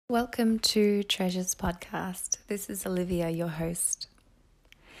Welcome to Treasures Podcast. This is Olivia, your host.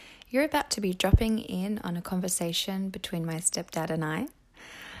 You're about to be dropping in on a conversation between my stepdad and I.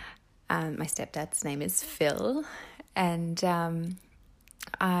 My stepdad's name is Phil, and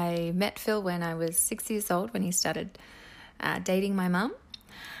I met Phil when I was 6 years old when he started dating my mum.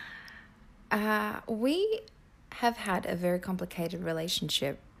 We have had a very complicated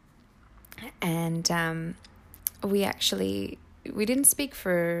relationship, and we didn't speak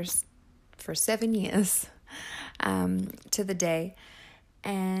for 7 years to the day,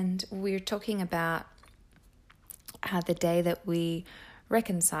 and we're talking about the day that we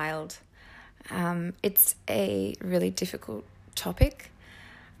reconciled. It's a really difficult topic,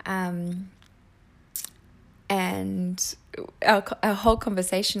 and our whole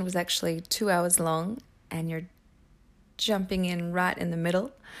conversation was actually 2 hours long, and you're jumping in right in the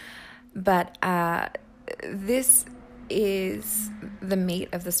middle. But this is the meat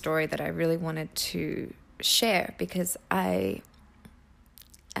of the story that I really wanted to share, because I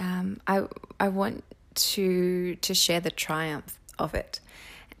want to share the triumph of it,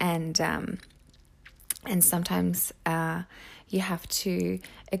 and sometimes you have to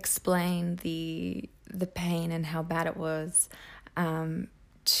explain the pain and how bad it was,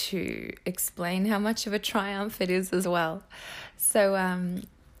 to explain how much of a triumph it is as well. So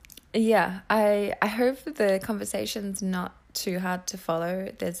I hope the conversation's not too hard to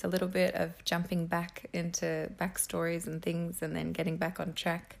follow. There's a little bit of jumping back into backstories and things and then getting back on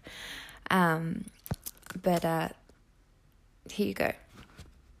track. But here you go.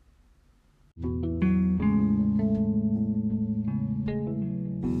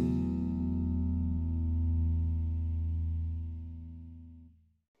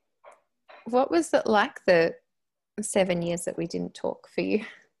 What was it like the 7 years that we didn't talk for you?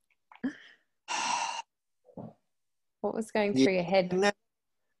 What was going through your head?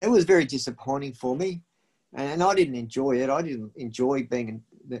 It was very disappointing for me, and I didn't enjoy it. I didn't enjoy being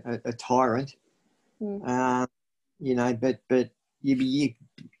a tyrant, but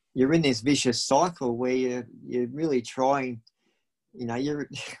you're in this vicious cycle where you're really trying, you're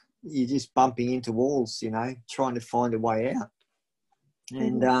just bumping into walls, trying to find a way out,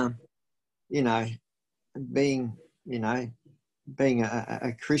 and being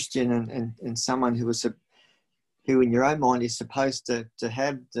a Christian and someone who in your own mind is supposed to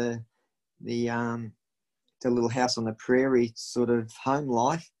have the little house on the prairie sort of home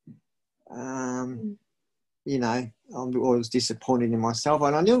life. I was disappointed in myself,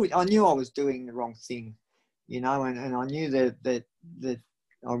 and I knew I was doing the wrong thing, and I knew that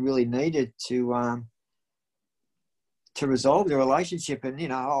I really needed to resolve the relationship, and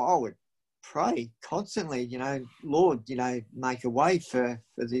I would pray constantly, Lord, make a way for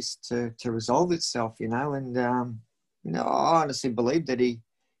this to resolve itself, and I honestly believe that he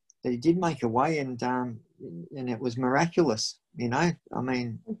did make a way, and it was miraculous, to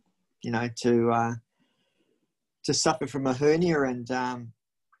suffer from a hernia and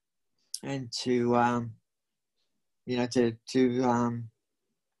to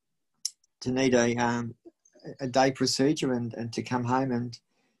need a day procedure and to come home and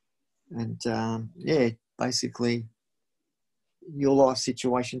basically your life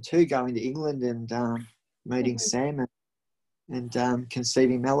situation too, going to England and meeting Sam and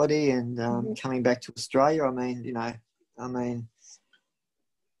conceiving Melody and coming back to Australia.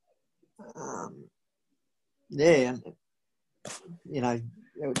 They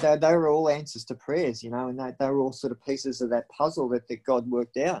were all answers to prayers, and they were all sort of pieces of that puzzle that God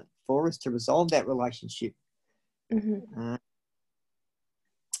worked out for us to resolve that relationship.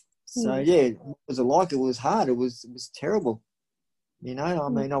 What was it like? It was hard. It was terrible. I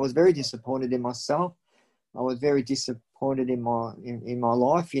was very disappointed in myself. I was very disappointed in my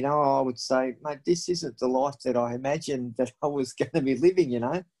life. I would say, mate, this isn't the life that I imagined that I was going to be living.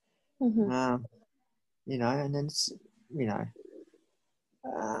 And then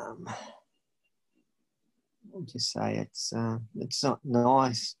I'll just say it's not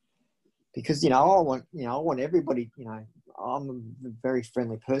nice, because I want everybody. I'm a very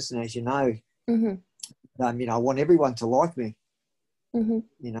friendly person, as you know. I want everyone to like me. And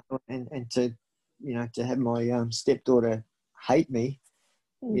to to have my stepdaughter hate me,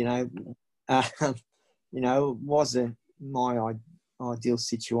 wasn't my ideal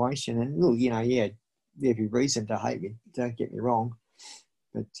situation. And look, you had every reason to hate me. Don't get me wrong,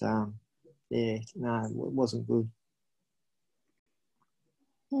 but it wasn't good.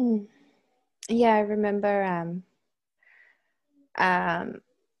 Yeah, I remember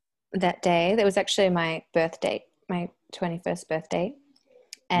that day. That was actually my birthday, my 21st birthday,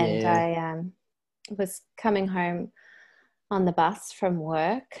 and I was coming home on the bus from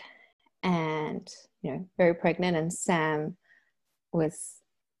work and, very pregnant, and Sam was,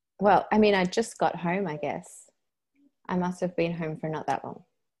 well, I mean, I just got home, I guess. I must have been home for not that long.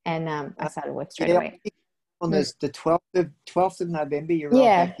 And I started work straight away. On the 12th of November, you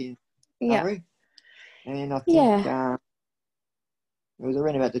arrived back in Surrey. And I think it was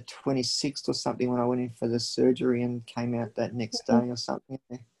around about the 26th or something when I went in for the surgery and came out that next day or something.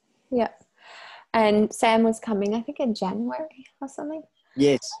 Yeah. And Sam was coming, I think, in January or something.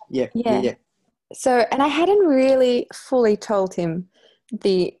 Yes. Yeah. So, and I hadn't really fully told him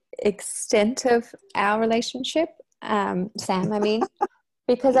the extent of our relationship, Sam, I mean,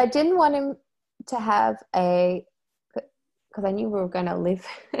 because I didn't want him to have because I knew we were going to live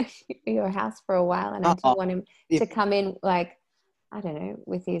in your house for a while, and I didn't want him to come in, like, I don't know,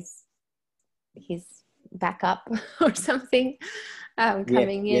 with his backup or something,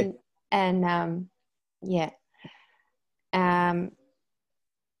 coming in. And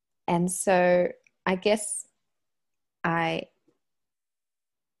and so I guess I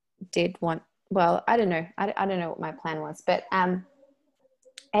did want, well, I don't know. I don't know what my plan was, but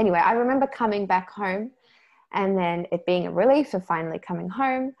anyway, I remember coming back home and then it being a relief of finally coming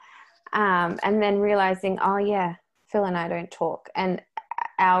home, and then realizing, oh yeah, Phil and I don't talk, and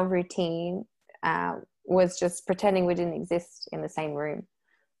our routine was just pretending we didn't exist in the same room.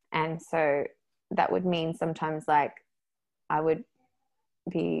 And so that would mean sometimes, like, I would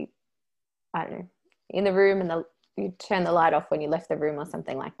be, I don't know, in the room and you turn the light off when you left the room or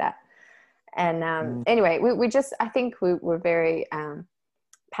something like that. And anyway, we just, I think we were very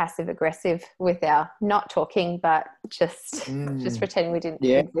passive aggressive with our not talking, but just pretending we didn't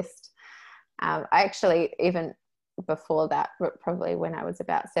exist. I actually, even before that, probably when I was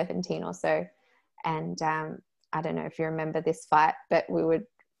about 17 or so, and I don't know if you remember this fight, but we would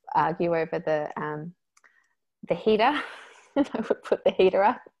argue over the heater. And I would put the heater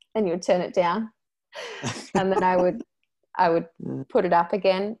up and you would turn it down, and then I would put it up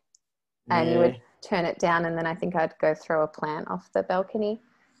again and you would turn it down, and then I think I'd go throw a plant off the balcony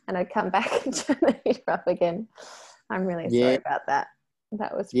and I'd come back and turn the heater up again. I'm really sorry about that.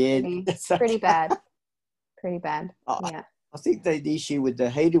 That was pretty bad. Pretty bad. I think the issue with the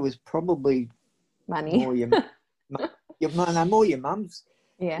heater was probably money. More your mum's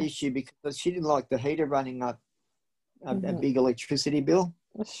issue, because she didn't like the heater running up a big electricity bill.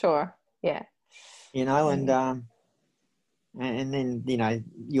 Sure. Yeah. And then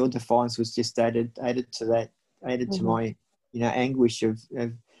your defiance was just added to that, to my anguish of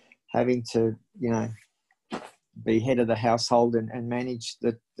having to be head of the household and manage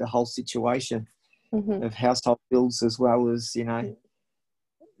the whole situation of household bills, as well as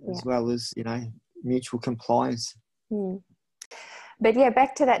mutual compliance. But yeah,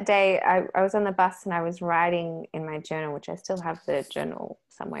 back to that day, I was on the bus and I was writing in my journal, which I still have the journal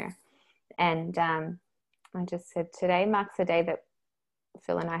somewhere. And I just said, today marks the day that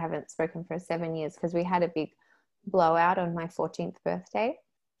Phil and I haven't spoken for 7 years, because we had a big blowout on my 14th birthday.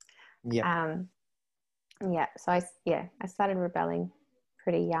 Yeah. So I started rebelling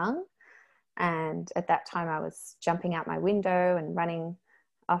pretty young. And at that time I was jumping out my window and running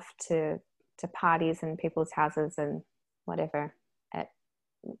off to parties and people's houses and whatever,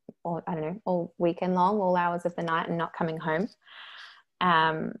 all weekend long, all hours of the night, and not coming home.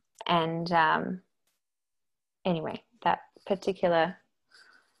 Anyway, that particular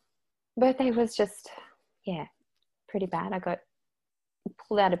birthday was just, pretty bad. I got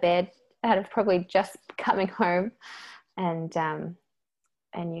pulled out of bed out of probably just coming home, and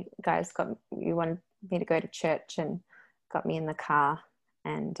you guys you wanted me to go to church and got me in the car,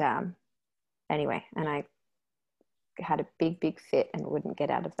 and anyway, and I had a big fit and wouldn't get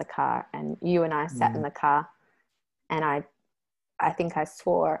out of the car, and you and I sat in the car, and I think I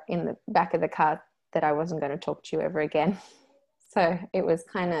swore in the back of the car that I wasn't going to talk to you ever again. So it was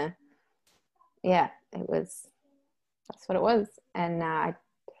kind of, that's what it was. And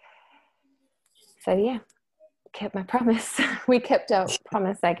kept my promise. We kept our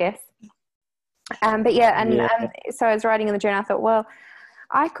promise, I guess. So I was writing in the journal, I thought, well,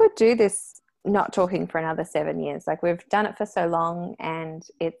 I could do this not talking for another 7 years. Like, we've done it for so long, and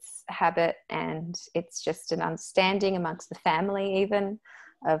it's habit, and it's just an understanding amongst the family, even,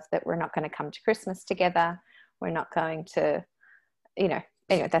 of that we're not going to come to Christmas together. We're not going to, anyway,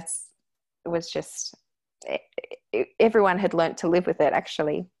 it was just, everyone had learnt to live with it,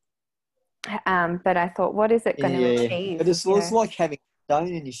 actually. But I thought, what is it going to achieve? But it's like having a stone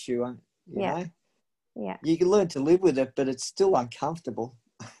in your shoe, you know? Yeah. You can learn to live with it, but it's still uncomfortable.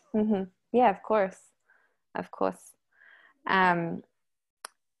 Mm-hmm. Yeah, of course.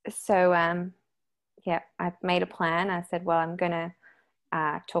 I made a plan. I said, well, I'm going to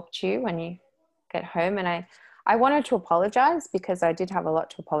talk to you when you get home. And I wanted to apologize because I did have a lot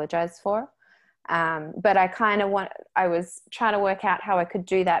to apologize for. But I was trying to work out how I could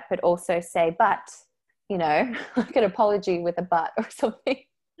do that, but also say, but, like an apology with a but or something.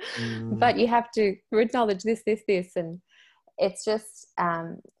 But you have to acknowledge this. And it's just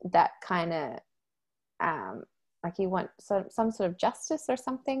that kind of like you want some sort of justice or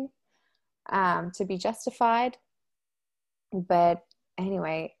something to be justified. But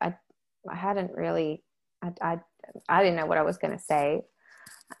anyway, I hadn't really, I didn't know what I was going to say.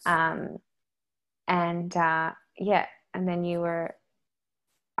 And then you were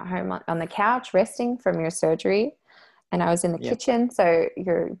home on the couch resting from your surgery, and I was in the kitchen, so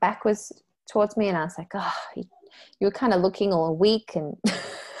your back was towards me, and I was like, oh, you were kind of looking all weak, and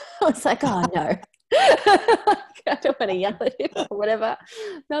I was like, oh no. I don't want to yell at him or whatever.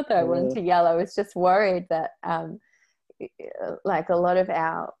 Not that I wanted to yell, I was just worried that like a lot of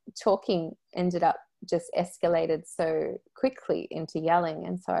our talking ended up just escalated so quickly into yelling,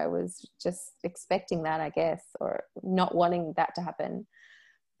 and so I was just expecting that, I guess, or not wanting that to happen.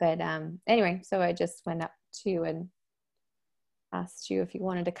 But anyway, so I just went up to you and asked you if you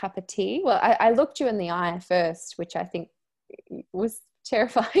wanted a cup of tea. Well, I looked you in the eye first, which I think was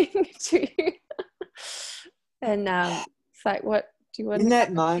terrifying to you. And it's like, what do you want? In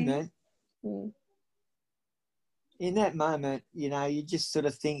that moment, you just sort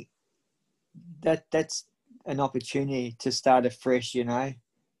of think that's an opportunity to start afresh, and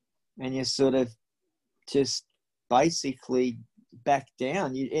you sort of just basically back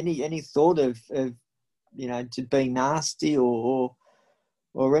down. Any thought of to being nasty or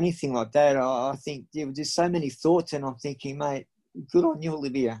anything like that. I think there were just so many thoughts, and I'm thinking, mate, good on you,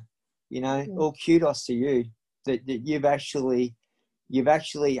 Olivia. All kudos to you that you've actually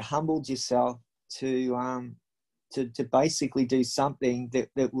humbled yourself to basically do something that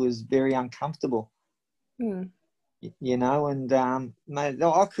was very uncomfortable. And mate,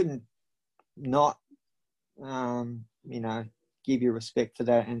 I couldn't not give you respect for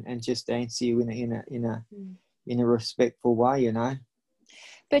that and just answer you in a respectful way.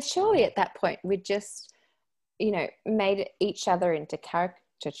 But surely at that point we just made each other into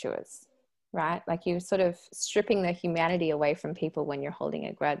caricatures, right? Like you're sort of stripping the humanity away from people when you're holding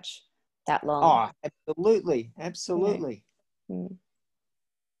a grudge that long. Oh, absolutely.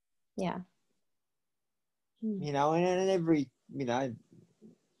 Yeah. And every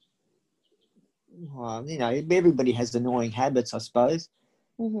everybody has annoying habits, I suppose.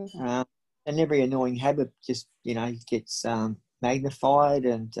 And every annoying habit just gets magnified,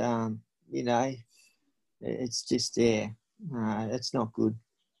 and it's just there. It's not good.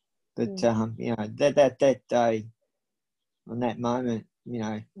 But that day, on that moment,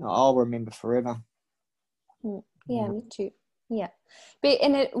 I'll remember forever. Yeah, me too. Yeah,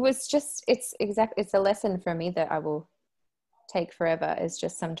 and it was just it's a lesson for me that I will take forever. Is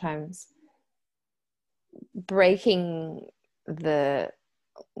just sometimes breaking the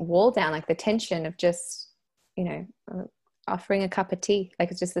wall down, like the tension of just offering a cup of tea.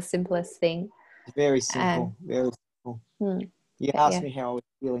 Like it's just the simplest thing. Very simple. Very simple. You asked me how I was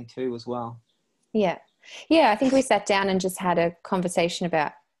feeling too, as well. Yeah. I think we sat down and just had a conversation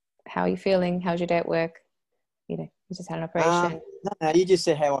about how you're feeling, how's your day at work. We just had an operation. No, you just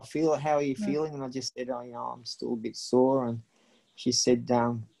said how I feel. How are you feeling? And I just said, I'm still a bit sore. And she said,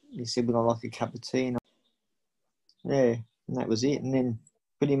 you said, would I like a cup of tea? And that was it. And then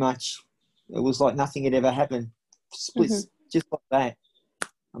pretty much it was like nothing had ever happened. Splits just like that.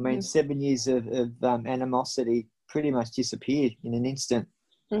 I mean, 7 years of animosity pretty much disappeared in an instant.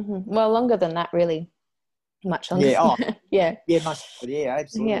 Well, longer than that, really. Much longer. Yeah. Yeah, much. Yeah,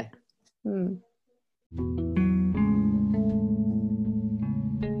 absolutely. Yeah.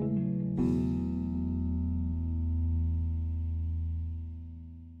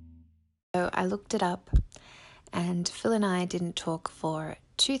 So I looked it up, and Phil and I didn't talk for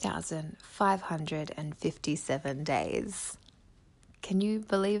 2,557 days. Can you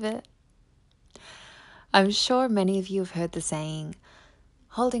believe it? I'm sure many of you have heard the saying,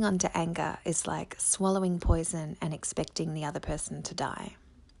 holding on to anger is like swallowing poison and expecting the other person to die.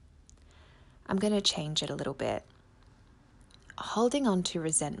 I'm going to change it a little bit. Holding on to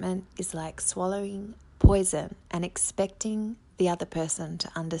resentment is like swallowing poison and expecting the other person to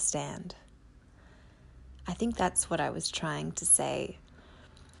understand. I think that's what I was trying to say.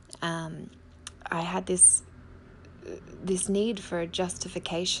 I had this need for a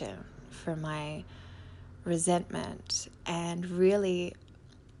justification for my resentment, and really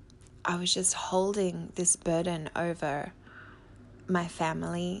I was just holding this burden over my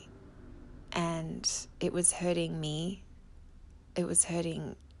family and it was hurting me. It was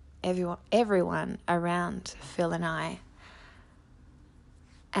hurting everyone around Phil and I.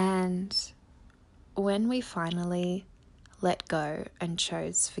 And when we finally let go and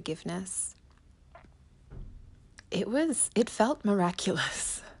chose forgiveness, it felt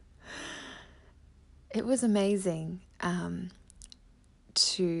miraculous. It was amazing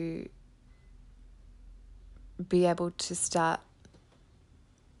to be able to start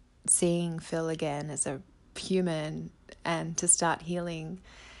seeing Phil again as a human and to start healing.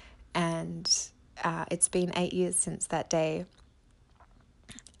 And it's been 8 years since that day.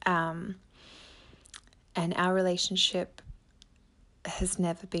 And our relationship has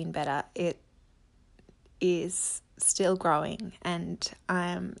never been better. It is still growing, and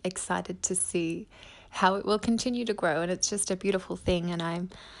I'm excited to see how it will continue to grow. And it's just a beautiful thing. And I'm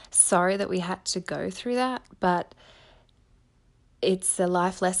sorry that we had to go through that, but it's a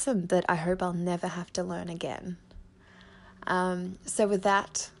life lesson that I hope I'll never have to learn again. So with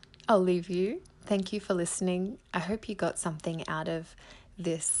that, I'll leave you. Thank you for listening. I hope you got something out of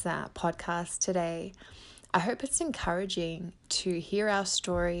this podcast today. I hope it's encouraging to hear our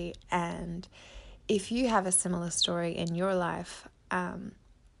story, and if you have a similar story in your life,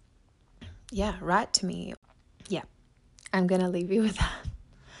 write to me. Yeah, I'm going to leave you with that.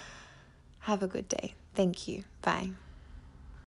 Have a good day. Thank you. Bye.